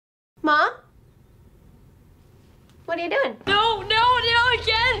What are you doing? No, I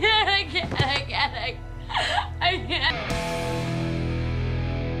can't.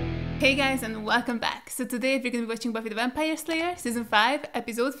 Hey guys, and welcome back. So today we're going to be watching Buffy the Vampire Slayer, Season 5,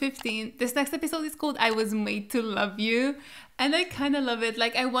 Episode 15. This next episode is called I Was Made to Love You. And I kind of love it.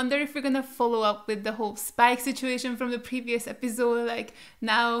 Like, I wonder if we're going to follow up with the whole Spike situation from the previous episode. Like,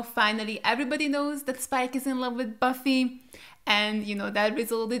 now finally everybody knows that Spike is in love with Buffy. And, you know, that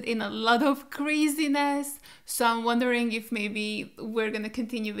resulted in a lot of craziness. So I'm wondering if maybe we're going to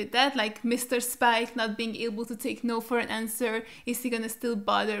continue with that. Like, Mr. Spike not being able to take no for an answer. Is he going to still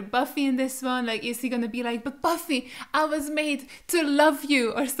bother Buffy in this one? Like, is he going to be like, but Buffy, I was made to love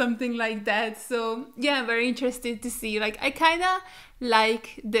you, or something like that. So, yeah, I'm very interested to see. Like, I kind of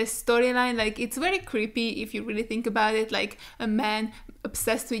like this storyline. Like, it's very creepy if you really think about it. Like, a man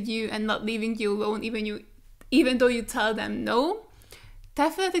obsessed with you and not leaving you alone, even though you tell them no.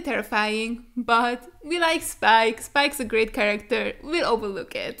 Definitely terrifying, but we like Spike. Spike's a great character. We'll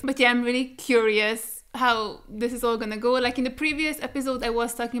overlook it. But yeah, I'm really curious how this is all gonna go. Like in the previous episode, I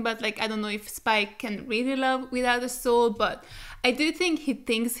was talking about, like, I don't know if Spike can really love without a soul, but I do think he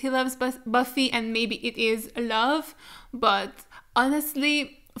thinks he loves Buffy, and maybe it is love. But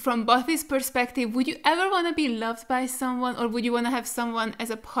honestly, from Buffy's perspective, would you ever want to be loved by someone, or would you want to have someone as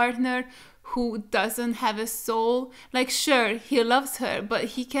a partner who doesn't have a soul? Like, sure, he loves her, but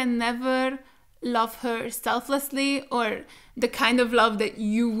he can never love her selflessly, or the kind of love that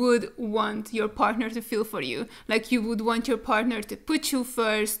you would want your partner to feel for you. Like, you would want your partner to put you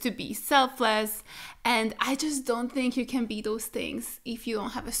first, to be selfless, and I just don't think you can be those things if you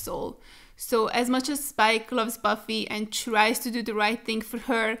don't have a soul. So as much as Spike loves Buffy and tries to do the right thing for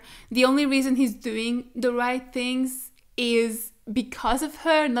her, the only reason he's doing the right things is because of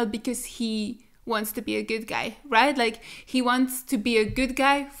her, not because he wants to be a good guy, right? Like, he wants to be a good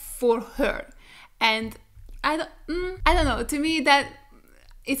guy for her. And I don't know, to me that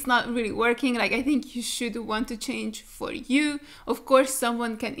it's not really working. Like, I think you should want to change for you. Of course,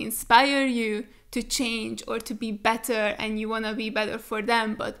 someone can inspire you to change or to be better, and you want to be better for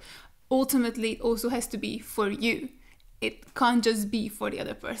them, but ultimately it also has to be for you. It can't just be for the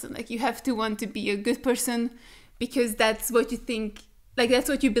other person. Like, you have to want to be a good person because that's what you think, like, that's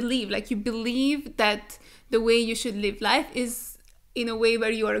what you believe. Like, you believe that the way you should live life is in a way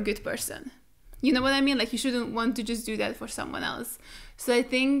where you are a good person. You know what I mean? Like, you shouldn't want to just do that for someone else. So I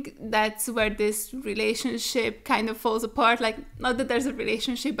think that's where this relationship kind of falls apart. Like, not that there's a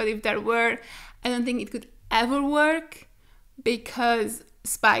relationship, but if there were, I don't think it could ever work because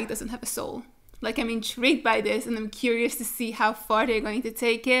Spike doesn't have a soul. Like, I'm intrigued by this, and I'm curious to see how far they're going to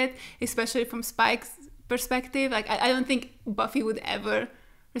take it, especially from Spike's perspective. Like, I don't think Buffy would ever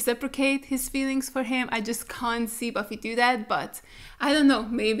reciprocate his feelings for him. I just can't see Buffy do that, but I don't know,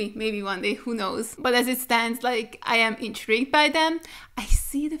 maybe one day, who knows. But as it stands, like, I am intrigued by them. I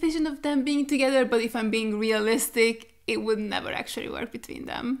see the vision of them being together, but if I'm being realistic, it would never actually work between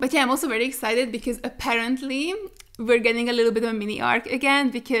them. But yeah, I'm also very excited because apparently we're getting a little bit of a mini arc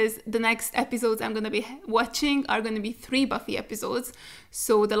again, because the next episodes I'm going to be watching are going to be 3 Buffy episodes.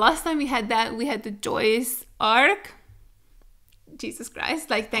 So the last time we had that, we had the Joyce arc. Jesus Christ,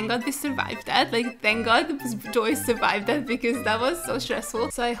 like, thank God we survived that. Like, thank God Joyce survived that, because that was so stressful.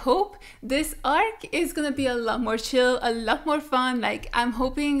 So I hope this arc is gonna be a lot more chill, a lot more fun. Like, I'm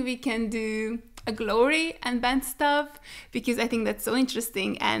hoping we can do a Glory and Ben stuff, because I think that's so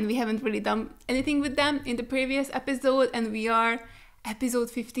interesting, and we haven't really done anything with them in the previous episode, and we are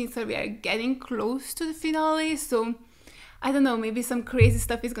episode 15, so we are getting close to the finale. So I don't know, maybe some crazy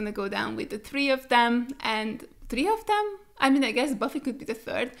stuff is gonna go down with the 3 of them. And 3 of them? I mean, I guess Buffy could be the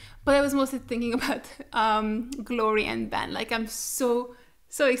 3rd, but I was mostly thinking about Glory and Ben. Like, I'm so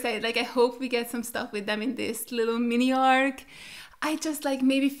excited. Like, I hope we get some stuff with them in this little mini arc. I just, like,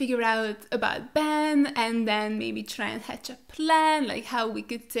 maybe figure out about Ben, and then maybe try and hatch a plan, like how we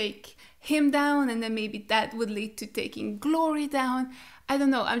could take him down, and then maybe that would lead to taking Glory down. I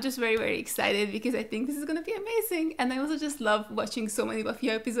don't know, I'm just very, very excited because I think this is gonna be amazing. And I also just love watching so many Buffy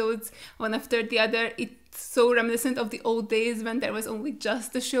episodes, one after the other. It's so reminiscent of the old days when there was only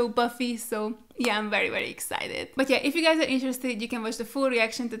just the show Buffy. So yeah, I'm very, very excited. But yeah, if you guys are interested, you can watch the full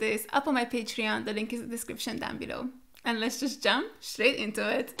reaction to this up on my Patreon. The link is in the description down below. And let's just jump straight into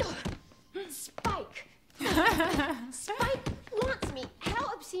it. Spike! Spike wants me!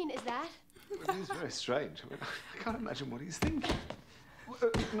 How obscene is that? It is very strange. I mean, I can't imagine what he's thinking.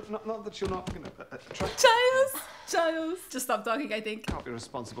 Not that you're not going to try. Giles, just stop talking, I think. Can't be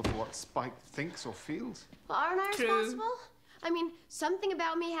responsible for what Spike thinks or feels. Well, aren't I True. responsible? I mean, something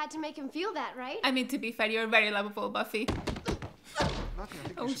about me had to make him feel that, right? I mean, to be fair, you're very lovable, Buffy. Nothing, I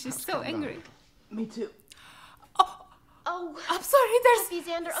think Oh, you should she's perhaps so calm down. angry. Me too. Oh, Oh, I'm sorry, there's Buffy,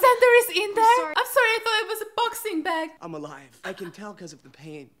 Xander. Xander is in there. sorry. I'm sorry, I thought it was a boxing bag. I'm alive. I can tell because of the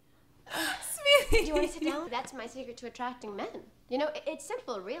pain. Sweetie. Do you want to sit down? That's my secret to attracting men. You know, it's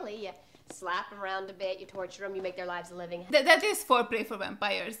simple, really. You slap them around a bit, you torture them, you make their lives a living. That is foreplay for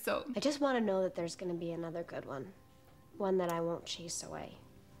vampires, so. I just want to know that there's going to be another good one. One that I won't chase away.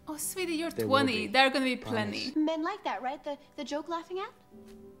 Oh, sweetie, you're There will 20. be. There are gonna be plenty. Men like that, right? The joke laughing at?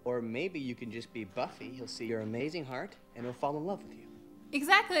 Or maybe you can just be Buffy. He'll see your amazing heart and he'll fall in love with you.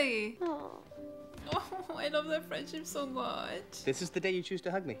 Exactly. Oh. Oh, I love their friendship so much. This is the day you choose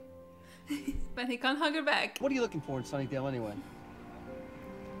to hug me. But he can't hug her back. What are you looking for in Sunnydale anyway?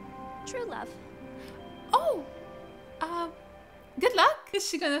 True love. Oh, good luck. Is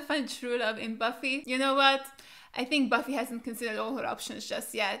she gonna find true love in Buffy? You know what? I think Buffy hasn't considered all her options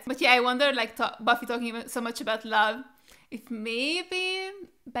just yet. But yeah, I wonder, like, Buffy talking so much about love, if maybe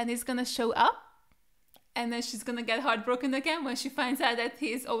Benny's gonna show up and then she's gonna get heartbroken again when she finds out that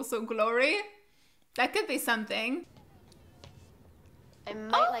he's also Glory. That could be something. I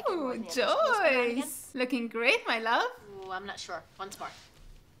might like it more Oh, than the others. Can you spin around again? Joyce. Looking great, my love. Ooh, I'm not sure. Once more.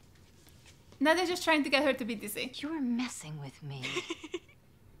 Now they're just trying to get her to be dizzy. You were messing with me.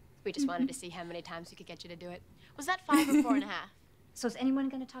 We just wanted to see how many times we could get you to do it. Was that 5 or 4.5? So is anyone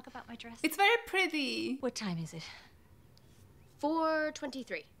going to talk about my dress? It's very pretty. What time is it?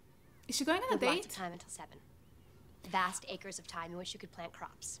 4:23. Is she going on a With lots of date? time until 7. Vast acres of time in which you could plant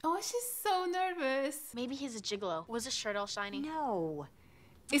crops. Oh, she's so nervous. Maybe he's a gigolo. Was his shirt all shiny? No.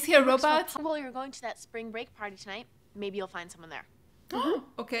 Is he a robot? Well, you're going to that spring break party tonight. Maybe you'll find someone there.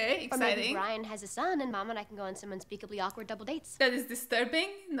 Okay, Or maybe exciting. Brian has a son and Mom and I can go on some unspeakably awkward double dates. That is disturbing.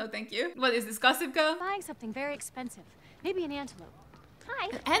 No, thank you. What is this, Gossip Girl? Buying something very expensive. Maybe an antelope. Hi.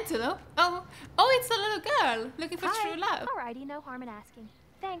 An antelope? Oh, it's a little girl looking for true love. Alrighty, no harm in asking.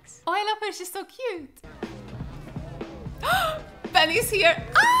 Thanks. Oh, I love her. She's so cute. Benny's here.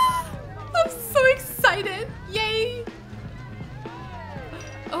 Ah! I'm so excited. Yay.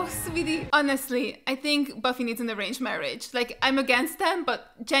 Oh, sweetie. Honestly, I think Buffy needs an arranged marriage. Like, I'm against them,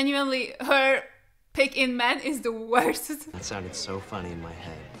 but genuinely, her pick in men is the worst. That sounded so funny in my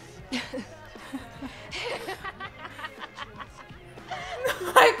head.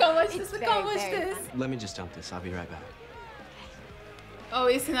 I can't watch this. I very, can't watch very this. Let me just dump this. I'll be right back. Oh,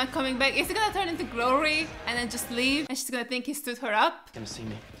 is he not coming back? Is he gonna turn into Glory and then just leave? And she's gonna think he stood her up? Gonna see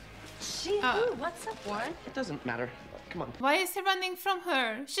me. What's up, Warren? It doesn't matter. Come on. Why is he running from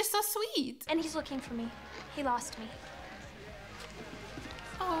her? She's so sweet. And he's looking for me. He lost me.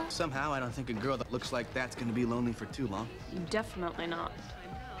 Oh. Somehow, I don't think a girl that looks like that's gonna be lonely for too long. Definitely not.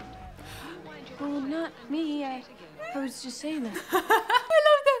 Well, not me. I was just saying that. I love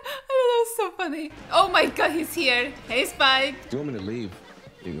that. I know, that was so funny. Oh my god, he's here. Hey, Spike. If you want me to leave,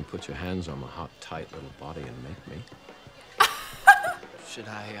 you can put your hands on my hot, tight little body and make me. Should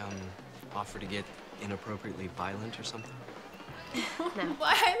I, offer to get inappropriately violent or something?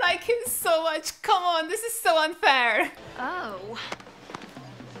 Why I like him so much. Come on, this is so unfair. Oh.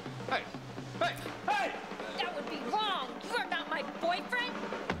 Hey! Hey! Hey! That would be wrong. You're not my boyfriend.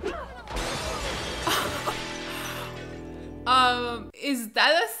 Is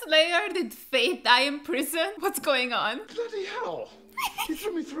that a Slayer? Did Faith die in prison? What's going on? Bloody hell! She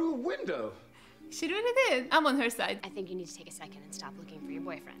threw me through a window. She really did. I'm on her side. I think you need to take a second and stop looking for your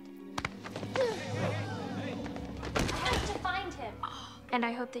boyfriend. I have to find him. And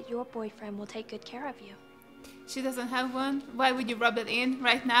I hope that your boyfriend will take good care of you. She doesn't have one. Why would you rub it in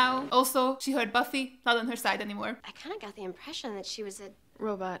right now? Also, she heard Buffy, not on her side anymore. I kind of got the impression that she was a...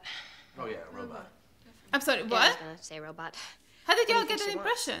 Robot. Oh yeah, robot. I'm sorry, Yeah, I what? was gonna say robot. How did do you y'all get think an she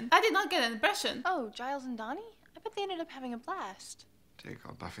wants? impression? I did not get an impression. Oh, Giles and Donnie? I bet they ended up having a blast. Dear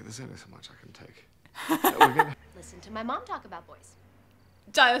God, Buffy, there's only so much I can take. We're gonna... Listen to my mom talk about boys.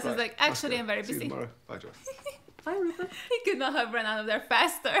 Giles is Right, like, let's actually, go. I'm very See you busy. tomorrow. Bye, Joss. He could not have run out of there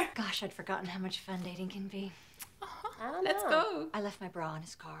faster. Gosh, I'd forgotten how much fun dating can be. I don't Let's know. go. I left my bra in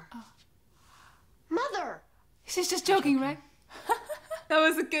his car. Mother! She's just joking, right? That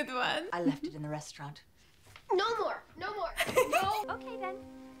was a good one. I left it in the restaurant. No more! No more! No! Okay then.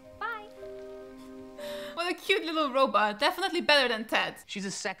 Bye. What a cute little robot. Definitely better than Ted. She's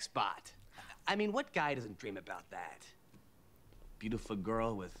a sex bot. I mean, what guy doesn't dream about that? Beautiful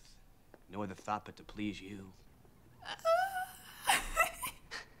girl with no other thought but to please you.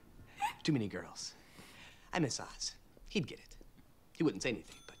 Too many girls. I miss Oz. He'd get it. He wouldn't say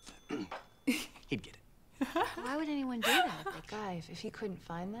anything, but he'd get it. Why would anyone do that? Like, guy, if he couldn't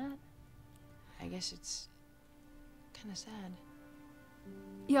find that, I guess it's kind of sad.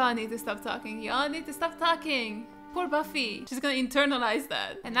 Y'all need to stop talking. Y'all need to stop talking. Poor Buffy. She's gonna internalize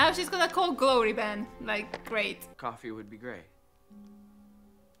that. And now she's gonna call Glory Ben. Like, great. Coffee would be great.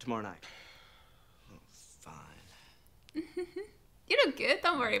 Tomorrow night. Oh, fine. You look good,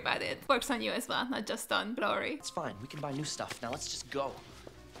 don't worry about it. Works on you as well, not just on Glory. It's fine, we can buy new stuff. Now let's just go.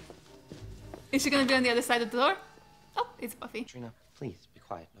 Is she gonna be on the other side of the door? Oh, it's Buffy. Trina, please, be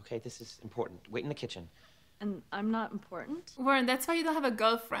quiet, okay? This is important. Wait in the kitchen. And I'm not important? Warren, that's why you don't have a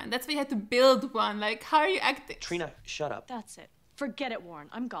girlfriend. That's why you had to build one. Like, how are you acting? Trina, shut up. That's it. Forget it, Warren.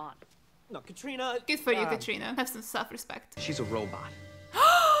 I'm gone. No, Katrina. Good for you, Katrina. Have some self-respect. She's a robot.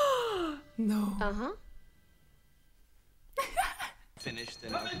 No. Uh-huh. Finished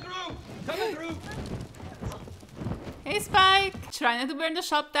and Coming through! Hey, Spike. Try not to burn the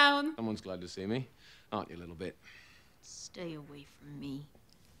shop down. Someone's glad to see me, aren't you, a little bit? Stay away from me.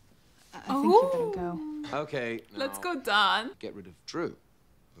 I think you better go. Okay, Let's now go, Dawn. get rid of Drew,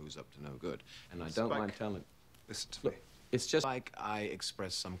 who's up to no good. And I don't Spike. mind telling. Listen to Look, me. it's just like I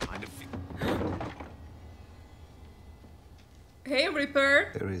express some kind of Hey, Ripper.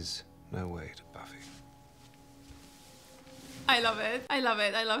 There is no way to Buffy. I love it. I love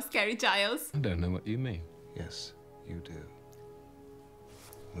it. I love Scary Giles. I don't know what you mean. Yes, you do.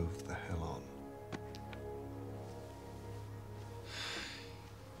 Move the hell on.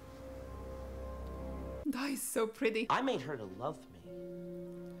 Oh, he's so pretty. I made her to love me.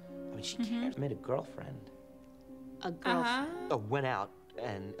 I mean, she cared. I made a girlfriend. A girlfriend. Went out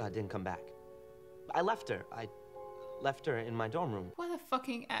and didn't come back. I left her. I left her in my dorm room. What a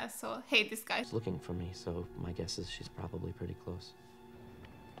fucking asshole. Hate this guy. She's looking for me, so my guess is she's probably pretty close.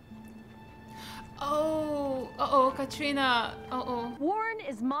 Oh, uh-oh, Katrina. Uh-oh. Warren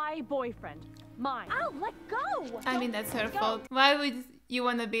is my boyfriend. Mine. Ow, let go! I mean, that's her fault. Why would you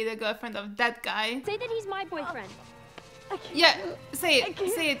want to be the girlfriend of that guy? Say that he's my boyfriend. Yeah, say it.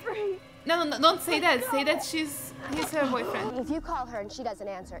 Say it. No, don't say that. Say that he's her boyfriend. If you call her and she doesn't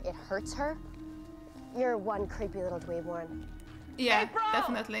answer, it hurts her. You're one creepy little dweeb, Warren. Yeah, Hey, bro!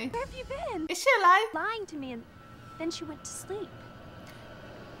 definitely. Where have you been? Is she alive? Lying to me, and then she went to sleep.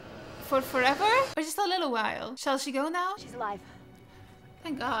 For forever? Or just a little while? Shall she go now? She's alive.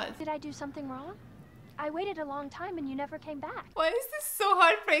 Thank God. Did I do something wrong? I waited a long time and you never came back. Why is this so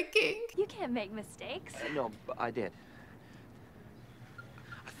heartbreaking? You can't make mistakes. No, but I did.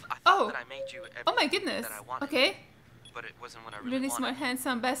 I Oh. thought that I made you everything Oh my goodness. that I wanted, Okay. but it wasn't what I really Really wanted. smart,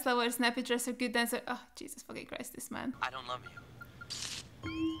 handsome, best lover, snappy dresser, good dancer. Oh, Jesus fucking Christ, this man. I don't love you.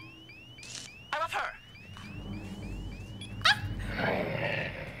 I love her.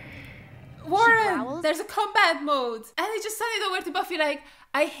 Warren, there's a combat mode. And he just sent it over to Buffy like,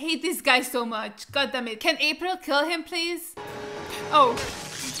 I hate this guy so much. God damn it. Can April kill him, please? Oh.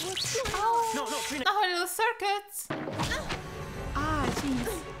 No, Trina. Oh, her little circuits. Ah,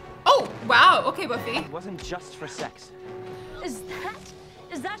 jeez. Oh, wow. Okay, Buffy. It wasn't just for sex. Is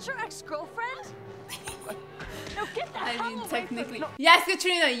that your ex-girlfriend? No, get that I hell mean, away technically. from me. Yes,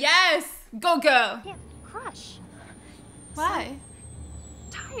 Katrina, yes. Go, girl. Can't crush. Why?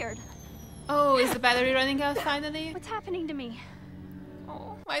 Tired. Oh, is the battery running out finally? What's happening to me?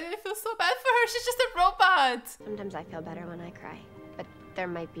 Oh, why do I feel so bad for her? She's just a robot. Sometimes I feel better when I cry, but there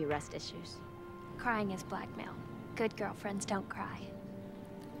might be rest issues. Crying is blackmail. Good girlfriends don't cry.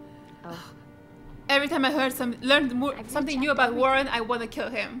 Oh, Every time I heard learned more, something new about Warren, I want to kill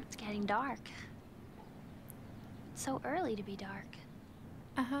him. It's getting dark. It's so early to be dark.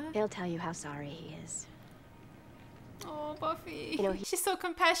 Uh-huh. he'll tell you how sorry he is. Oh, Buffy. You know, she's so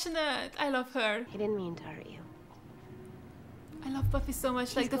compassionate. I love her. He didn't mean to hurt you. I love Buffy so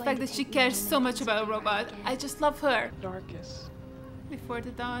much. Like the going fact to that she take me cares home so and much about a robot. again. I just love her. Darkest Before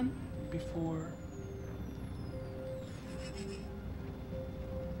the dawn. before.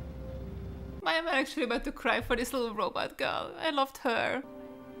 Why am I actually about to cry for this little robot girl? I loved her.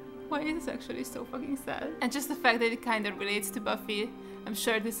 Why is this actually so fucking sad? And just the fact that it kind of relates to Buffy. I'm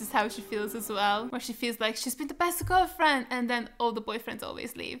sure this is how she feels as well. Where she feels like she's been the best girlfriend and then all the boyfriends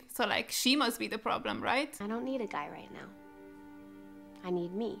always leave. So like, she must be the problem, right? I don't need a guy right now. I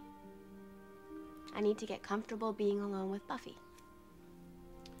need me. I need to get comfortable being alone with Buffy.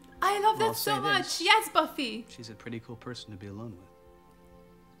 I love Well, that so say much. this. Yes, Buffy. She's a pretty cool person to be alone with.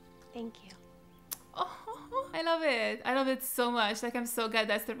 Thank you. Oh, I love it. I love it so much. Like, I'm so glad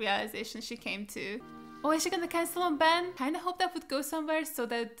that's the realization she came to. Oh, is she gonna cancel on Ben? Kinda hope that would go somewhere so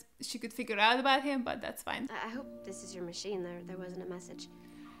that she could figure out about him, but that's fine. I hope this is your machine. There wasn't a message.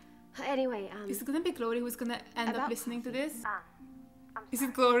 Anyway, Is it gonna be Glory who's gonna end up About listening to this? I'm Is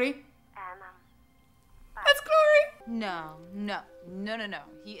it Glory? And, That's Glory! No.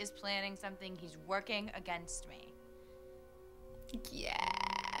 He is planning something. He's working against me. Yeah.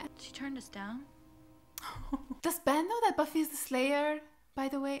 She turned us down. Does Ben know that Buffy is the Slayer, by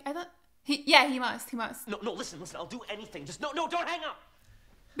the way? I don't... He must. No, listen, I'll do anything. Just, no, don't hang up!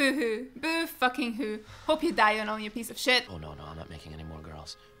 Boo-hoo. Boo fucking hoo. Hope you die alone, you piece of shit. Oh, no, I'm not making any more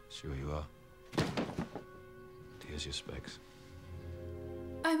girls. Sure you are. Here's your specs.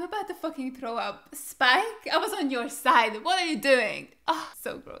 I'm about to fucking throw up. Spike? I was on your side. What are you doing? Oh,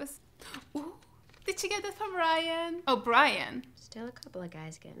 so gross. Ooh. Did she get that from Ryan? Oh, Brian. Still a couple of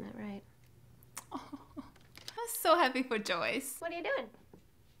guys getting it right. Oh, I'm so happy for Joyce. What are you doing?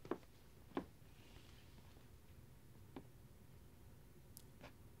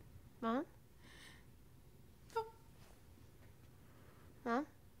 Mom? Oh. Mom?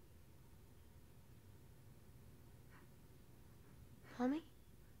 Mommy?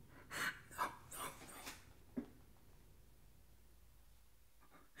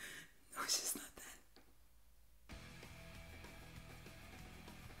 No, she's not dead.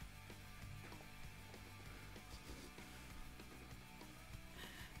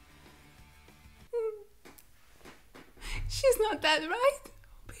 She's not dead, right?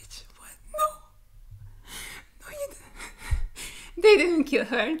 Bitch, what? No, you didn't. They didn't kill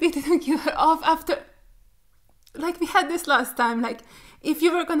her. They didn't kill her off after... Like, we had this last time, like, if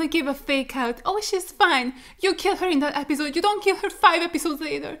you were gonna give a fake out, oh, she's fine, you kill her in that episode, you don't kill her 5 episodes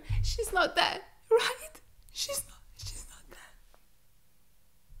later. She's not dead, right? She's not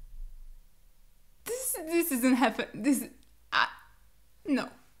dead. This isn't happening. No,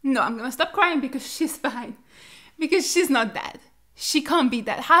 I'm gonna stop crying because she's fine. Because she's not dead. She can't be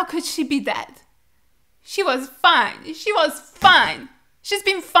dead. How could she be dead? She was fine. She's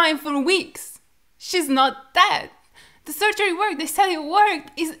been fine for weeks. She's not dead. The surgery worked. They said it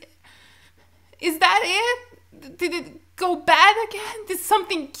worked. Is that it? Did it go bad again? Did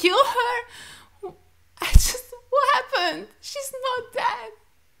something kill her? What happened? She's not dead.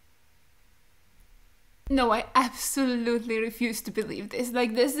 No, I absolutely refuse to believe this.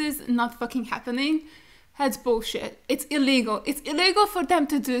 Like, this is not fucking happening. That's bullshit. It's illegal. It's illegal for them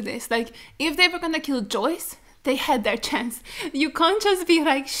to do this. Like, if they were gonna kill Joyce, they had their chance. You can't just be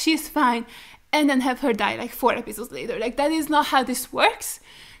like, she's fine, and then have her die like 4 episodes later. Like, that is not how this works.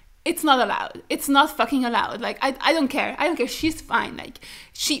 It's not allowed. It's not fucking allowed. Like, I don't care. I don't care. She's fine. Like,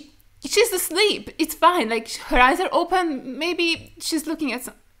 she's asleep. It's fine. Like, her eyes are open. Maybe she's looking at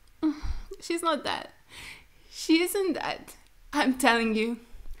some... She's not dead. She isn't dead. I'm telling you.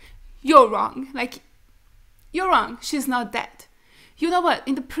 You're wrong. Like, you're wrong. She's not dead. You know what?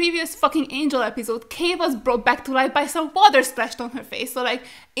 In the previous fucking Angel episode, Kay was brought back to life by some water splashed on her face. So, like,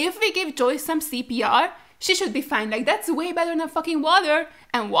 if we give Joyce some CPR, she should be fine. Like, that's way better than fucking water.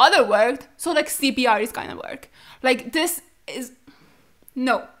 And water worked. So, like, CPR is gonna work. Like, this is...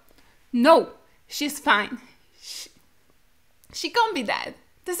 No. She's fine. She can't be dead.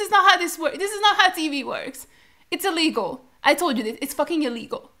 This is not how this works. This is not how TV works. It's illegal. I told you this. It's fucking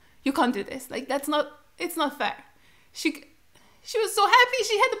illegal. You can't do this. Like, that's not... It's not fair. She was so happy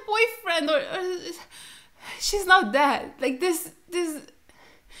she had a boyfriend, or she's not dead. Like, this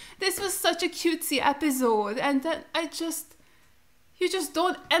was such a cutesy episode, and then you just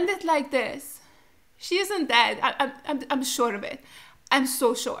don't end it like this. She isn't dead. I'm sure of it. I'm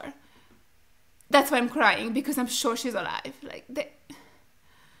so sure. That's why I'm crying, because I'm sure she's alive. Like,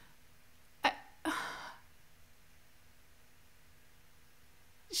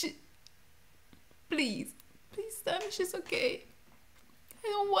 Please tell me she's okay. I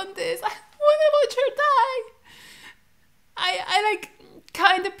don't want this. I want to watch her die. I like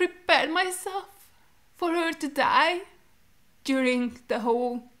kind of prepared myself for her to die during the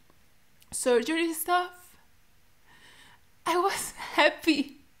whole surgery stuff. I was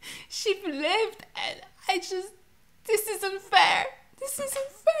happy she lived, and this isn't fair. This isn't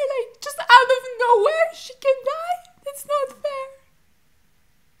fair. Like, just out of nowhere she can die. That's not fair.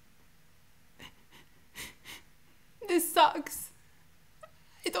 This sucks.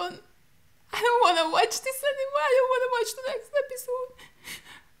 I don't want to watch this anymore. I don't want to watch the next episode.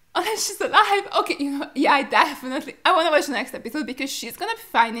 Unless she's alive. Okay, you know, yeah, I want to watch the next episode because she's gonna be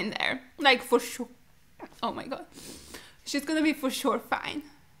fine in there. Like, for sure. Oh my god. She's gonna be for sure fine.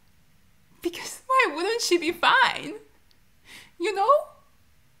 Because why wouldn't she be fine? You know?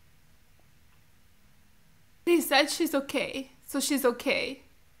 They said she's okay. So she's okay.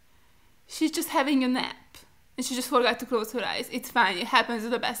 She's just having a nap. And she just forgot to close her eyes. It's fine. It happens to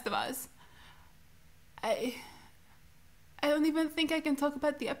the best of us. I don't even think I can talk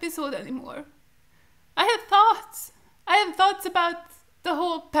about the episode anymore. I had thoughts about the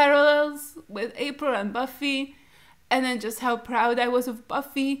whole parallels with April and Buffy, and then just how proud I was of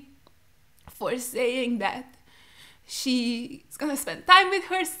Buffy for saying that she's gonna spend time with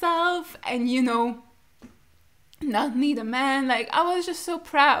herself, and, you know, not need a man. Like, I was just so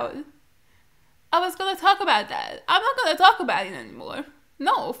proud. I was gonna talk about that. I'm not gonna talk about it anymore.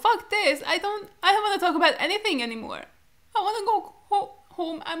 No, fuck this. I don't want to talk about anything anymore. I want to go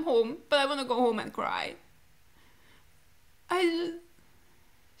home. I'm home, but I want to go home and cry.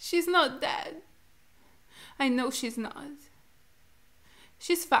 She's not dead. I know she's not.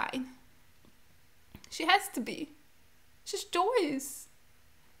 She's fine. She has to be. She's Joyce.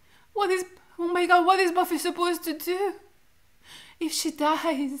 Oh my god, what is Buffy supposed to do? If she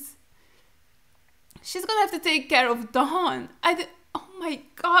dies, she's gonna have to take care of Dawn. Oh my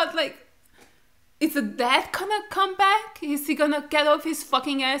god, like, is the dad gonna come back? Is he gonna get off his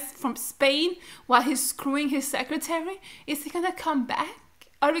fucking ass from Spain while he's screwing his secretary? Is he gonna come back?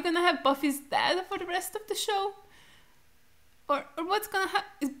 Are we gonna have Buffy's dad for the rest of the show? Or what's gonna happen?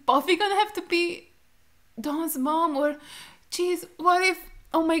 Is Buffy gonna have to be Dawn's mom? Or, jeez, what if,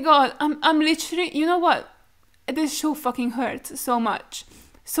 oh my god, I'm literally, you know what? This show fucking hurts so much.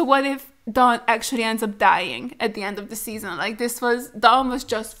 So what if Dawn actually ends up dying at the end of the season? Like, Dawn was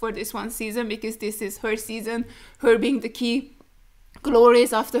just for this one season because this is her season, her being the key. Glory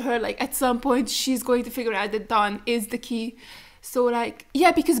is after her. Like, at some point, she's going to figure out that Dawn is the key. So, like,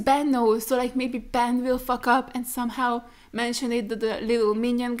 yeah, because Ben knows. So, like, maybe Ben will fuck up and somehow mention it to the little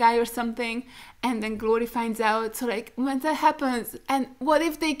minion guy or something. And then Glory finds out. So, like, when that happens, and what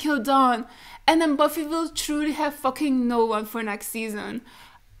if they kill Dawn? And then Buffy will truly have fucking no one for next season.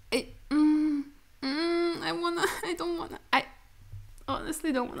 I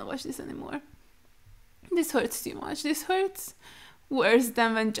honestly don't wanna watch this anymore. This hurts too much. This hurts worse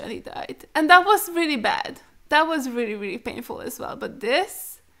than when Jenny died. And that was really bad. That was really, really painful as well. But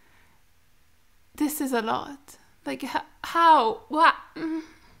this is a lot. Like, how? What?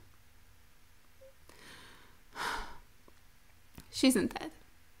 She isn't dead.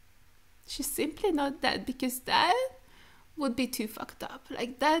 She's simply not dead, because that would be too fucked up.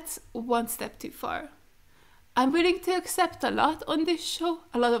 Like, that's one step too far. I'm willing to accept a lot on this show,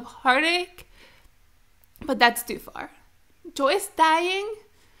 a lot of heartache, but that's too far. Joyce dying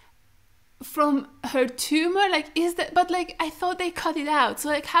from her tumor, like, is that, but like, I thought they cut it out, so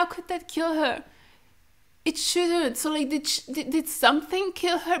like, how could that kill her? It shouldn't. So like, did something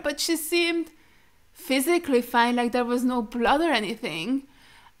kill her? But she seemed physically fine, like there was no blood or anything.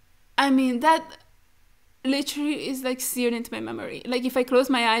 I mean, that literally is like seared into my memory. Like, if I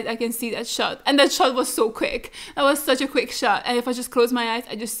close my eyes, I can see that shot. And that shot was so quick. That was such a quick shot. And if I just close my eyes,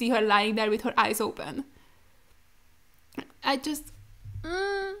 I just see her lying there with her eyes open. I'm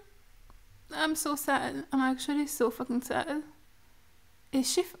so sad. I'm actually so fucking sad.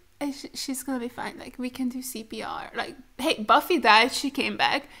 She's gonna be fine. Like, we can do CPR. Like, hey, Buffy died, she came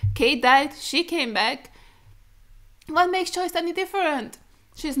back. Kate died, she came back. What makes Joyce any different?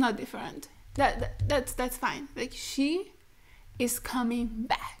 She's not different. That's fine. Like, she is coming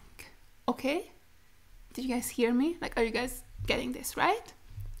back. Okay? Did you guys hear me? Like, are you guys getting this, right?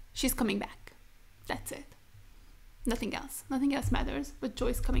 She's coming back. That's it. Nothing else. Nothing else matters but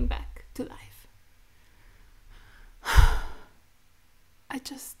Joyce coming back to life.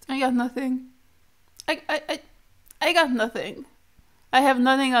 I got nothing. I got nothing. I have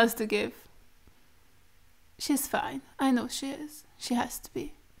nothing else to give. She's fine. I know she is. She has to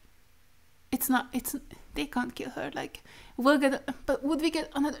be. They can't kill her. Like, but would we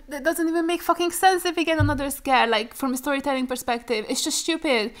get another? That doesn't even make fucking sense if we get another scare. Like, from a storytelling perspective, it's just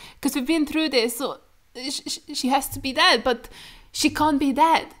stupid because we've been through this. So she has to be dead, but she can't be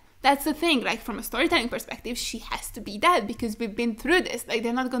dead. That's the thing. Like, from a storytelling perspective, she has to be dead because we've been through this. Like,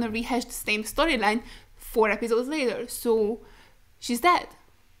 they're not gonna rehash the same storyline 4 episodes later. So she's dead,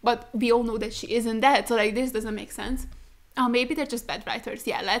 but we all know that she isn't dead. So like, this doesn't make sense. Oh, maybe they're just bad writers.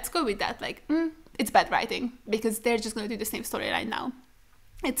 Yeah, let's go with that. Like, it's bad writing because they're just gonna do the same storyline now.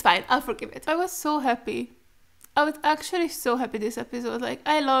 It's fine. I'll forgive it. I was so happy. I was actually so happy this episode. Like,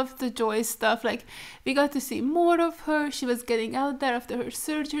 I loved the Joyce stuff. Like, we got to see more of her. She was getting out there after her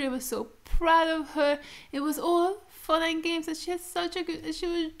surgery. I was so proud of her. It was all fun and games, and she had such a good. She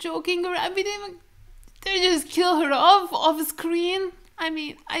was joking around. We didn't even. They just kill her off screen. I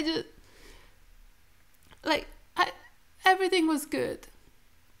mean, everything was good.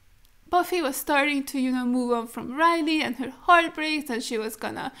 Buffy was starting to, move on from Riley and her heartbreaks, and she was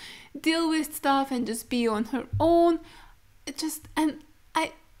gonna deal with stuff and just be on her own.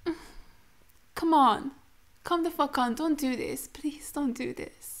 Come on. Come the fuck on. Don't do this. Please don't do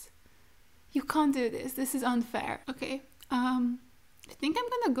this. You can't do this. This is unfair. Okay. I think I'm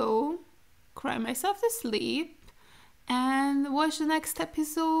gonna go cry myself to sleep and watch the next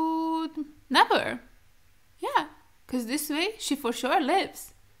episode. Never. Yeah. Because this way, she for sure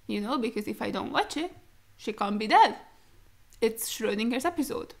lives. Because if I don't watch it, she can't be dead. It's Schrodinger's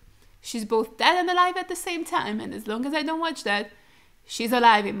episode. She's both dead and alive at the same time, and as long as I don't watch that, she's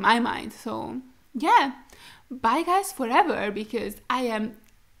alive in my mind. So yeah, bye guys forever, because can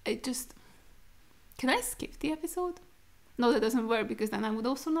I skip the episode? No, that doesn't work, because then I would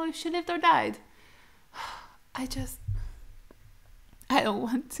also know if she lived or died. I don't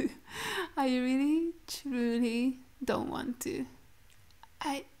want to. I really, truly don't want to.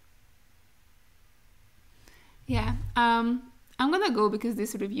 I'm gonna go, because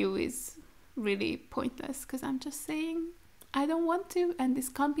this review is really pointless, because I'm just saying I don't want to, and this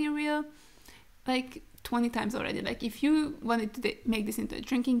can't be real. Like 20 times already. Like, if you wanted to make this into a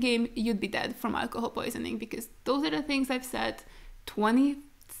drinking game, you'd be dead from alcohol poisoning, because those are the things I've said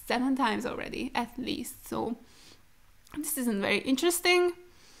 27 times already, at least. So this isn't very interesting.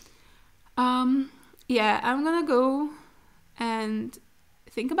 Yeah, I'm gonna go and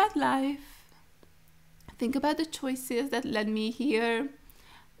think about life, think about the choices that led me here,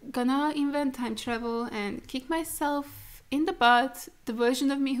 gonna invent time travel and kick myself in the butt, the version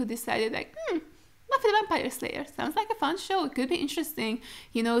of me who decided like, Buffy the Vampire Slayer sounds like a fun show, it could be interesting,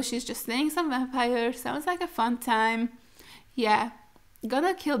 you know, she's just slaying some vampires, sounds like a fun time. Yeah,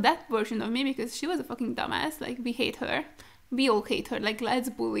 gonna kill that version of me, because she was a fucking dumbass. Like, we hate her, we all hate her. Like, let's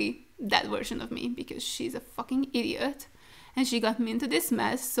bully that version of me, because she's a fucking idiot and she got me into this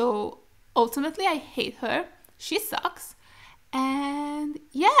mess. So ultimately I hate her, she sucks. And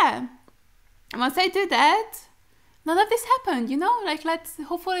yeah, once I do that, none of this happened, you know. Like,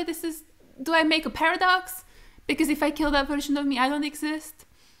 hopefully this is, do I make a paradox? Because if I kill that version of me, I don't exist.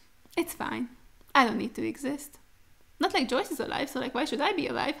 It's fine, I don't need to exist. Not like Joyce is alive, so like, why should I be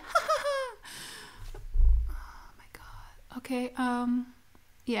alive? Oh my god. Okay,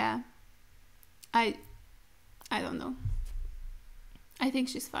 yeah. I don't know. I think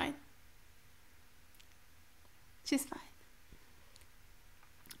she's fine. She's fine.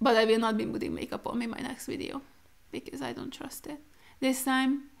 But I will not be putting makeup on in my next video, because I don't trust it. This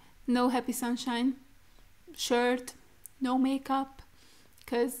time, no happy sunshine shirt, no makeup.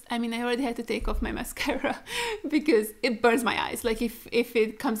 Because, I mean, I already had to take off my mascara because it burns my eyes. Like, if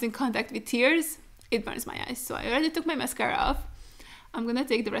it comes in contact with tears, it burns my eyes. So I already took my mascara off. I'm gonna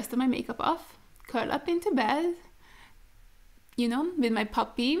take the rest of my makeup off, curl up into bed, you know, with my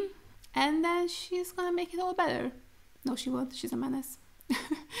puppy, and then she's gonna make it all better. No, she won't. She's a menace.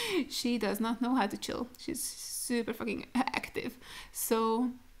 She does not know how to chill. She's super fucking active.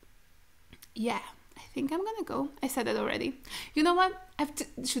 So, yeah. I think I'm gonna go. I said that already. You know what?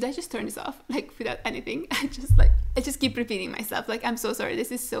 Should I just turn this off? Like, without anything? I just keep repeating myself. Like, I'm so sorry.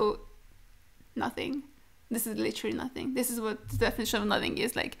 This is so nothing. This is literally nothing. This is what the definition of nothing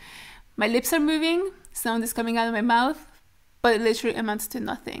is. Like, my lips are moving, sound is coming out of my mouth, but it literally amounts to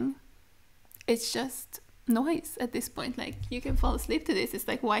nothing. It's just noise at this point. Like, you can fall asleep to this. It's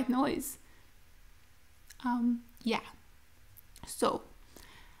like white noise. Yeah. So,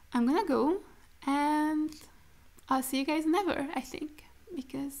 I'm gonna go. And I'll see you guys never, I think,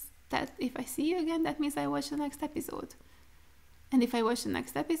 because that if I see you again, that means I watch the next episode. And if I watch the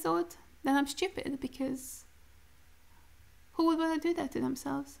next episode, then I'm stupid, because who would want to do that to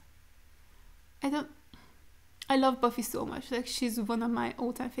themselves? I love Buffy so much. Like, she's one of my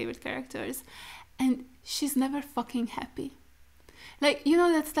all-time favorite characters, and she's never fucking happy. Like, you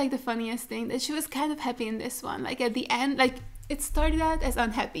know, that's like the funniest thing, that she was kind of happy in this one. Like, at the end, like, it started out as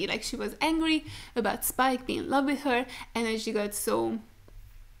unhappy, like she was angry about Spike being in love with her, and then she got so,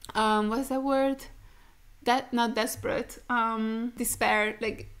 what's that word? Not desperate, despair,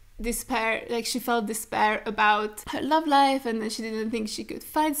 like she felt despair about her love life, and then she didn't think she could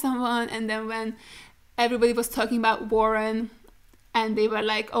find someone, and then when everybody was talking about Warren, and they were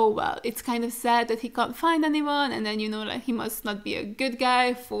like, oh, well, it's kind of sad that he can't find anyone, and then, you know, like, he must not be a good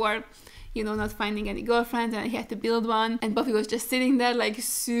guy for, you know, not finding any girlfriends, and he had to build one. And Buffy was just sitting there, like,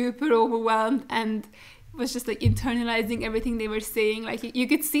 super overwhelmed, and was just, like, internalizing everything they were saying. Like, you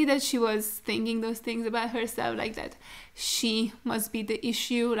could see that she was thinking those things about herself, like that she must be the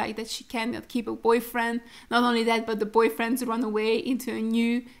issue, like that she cannot keep a boyfriend. Not only that, but the boyfriends run away into a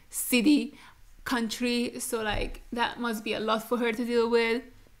new city, country, so, like, that must be a lot for her to deal with.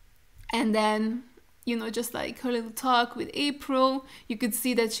 And then, you know, just like her little talk with April, you could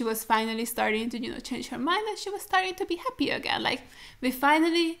see that she was finally starting to, you know, change her mind, and she was starting to be happy again. Like, we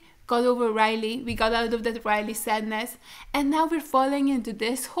finally got over Riley, we got out of that Riley sadness, and now we're falling into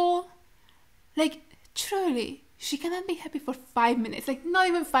this hole. Like, truly, she cannot be happy for 5 minutes, like, not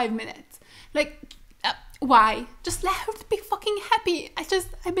even 5 minutes. Like, why? Just let her be fucking happy.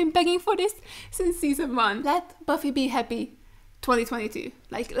 I've been begging for this since season 1. Let Buffy be happy. 2022.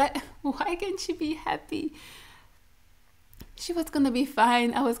 Like why can't she be happy? She was gonna be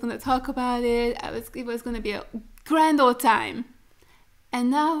fine. I was gonna talk about it. It was gonna be a grand old time. And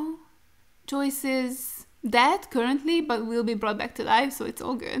now Joyce is dead currently, but will be brought back to life, so it's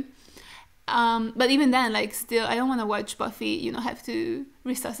all good. But even then, like, still, I don't want to watch Buffy, you know, have to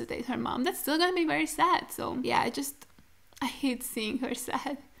resuscitate her mom. That's still gonna be very sad. So yeah, I hate seeing her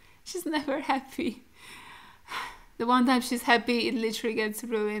sad. She's never happy. The one time she's happy, it literally gets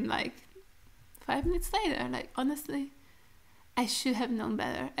ruined like 5 minutes later. Like, honestly, I should have known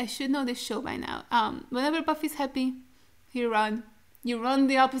better. I should know this show by now. Whenever Buffy's happy, you run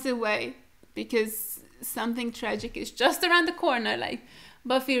the opposite way, because something tragic is just around the corner. Like,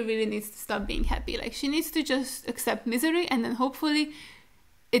 Buffy really needs to stop being happy. Like, she needs to just accept misery, and then hopefully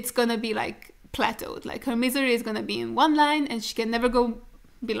it's gonna be like plateaued. Like, her misery is gonna be in one line and she can never go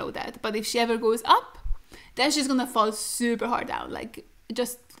below that. But if she ever goes up, then she's gonna fall super hard down, like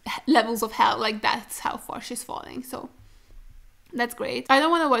just levels of hell. Like, that's how far she's falling. So that's great. I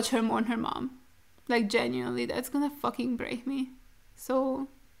don't want to watch her mourn her mom. Like, genuinely, that's gonna fucking break me. So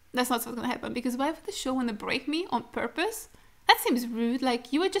that's not what's gonna happen, because why would the show want to break me on purpose? That seems rude.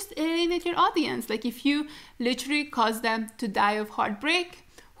 Like, you would just alienate your audience. Like, if you literally cause them to die of heartbreak,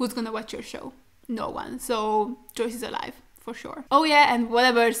 who's gonna watch your show? No one. So Joyce is alive for sure. Oh yeah, and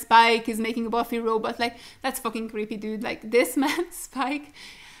whatever, Spike is making a Buffy robot. Like, that's fucking creepy, dude. Like, this man, Spike,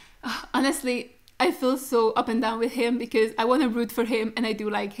 honestly, I feel so up and down with him, because I want to root for him and I do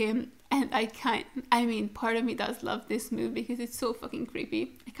like him. And I mean, part of me does love this move because it's so fucking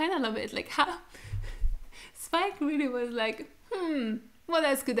creepy. I kind of love it. Like, how Spike really was like, what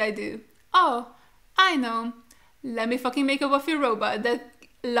else could I do? Oh, I know. Let me fucking make a Buffy robot that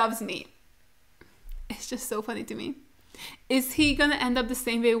loves me. It's just so funny to me. Is he gonna end up the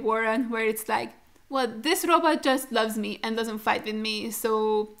same way Warren, where it's like, well, this robot just loves me and doesn't fight with me,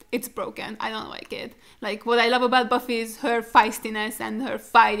 so it's broken. I don't like it. Like, what I love about Buffy is her feistiness and her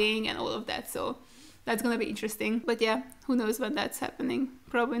fighting and all of that, so that's gonna be interesting. But yeah, who knows when that's happening.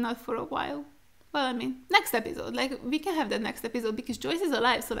 Probably not for a while. Well, I mean, next episode. Like, we can have that next episode because Joyce is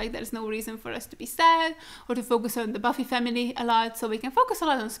alive, so like, there's no reason for us to be sad or to focus on the Buffy family a lot, so we can focus a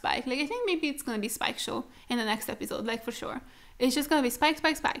lot on Spike. Like, I think maybe it's gonna be Spike's show in the next episode, like, for sure. It's just gonna be Spike,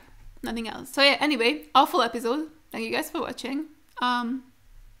 Spike, Spike. Nothing else. So yeah, anyway, awful episode. Thank you guys for watching.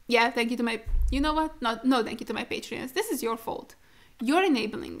 Yeah, thank you to my, you know what? No, thank you to my Patreons. This is your fault. You're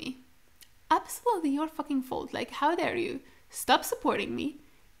enabling me. Absolutely your fucking fault. Like, how dare you? Stop supporting me.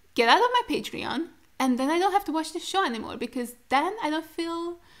 Get out of my Patreon, and then I don't have to watch this show anymore, because then I don't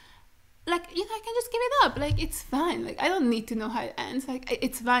feel like, you know, I can just give it up. Like, it's fine. Like, I don't need to know how it ends. Like,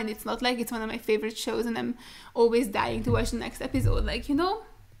 it's fine. It's not like it's one of my favorite shows and I'm always dying to watch the next episode. Like, you know,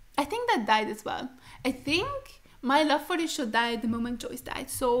 I think that died as well. I think my love for this show died the moment Joyce died.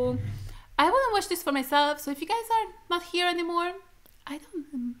 So I want to watch this for myself. So if you guys are not here anymore,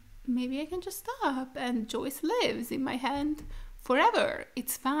 maybe I can just stop and Joyce lives in my hand forever.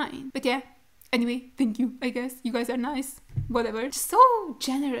 It's fine. But yeah, anyway, thank you, I guess. You guys are nice. Whatever. Just so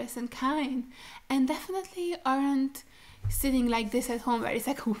generous and kind. And definitely aren't sitting like this at home where it's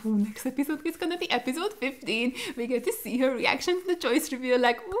like, oh, next episode is gonna be episode 15. We get to see her reaction to the Joyce reveal.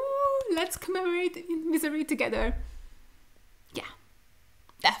 Like, ooh, let's commemorate in misery together. Yeah,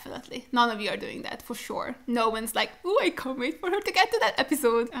 definitely. None of you are doing that, for sure. No one's like, ooh, I can't wait for her to get to that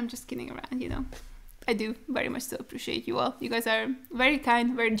episode. I'm just kidding around, you know. I do very much so appreciate you all. You guys are very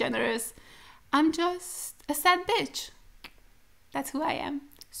kind, very generous. I'm just a sad bitch. That's who I am.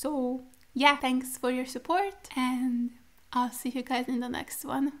 So yeah, thanks for your support, and I'll see you guys in the next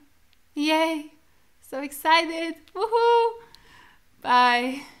one. Yay! So excited! Woohoo!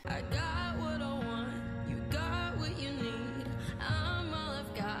 Bye!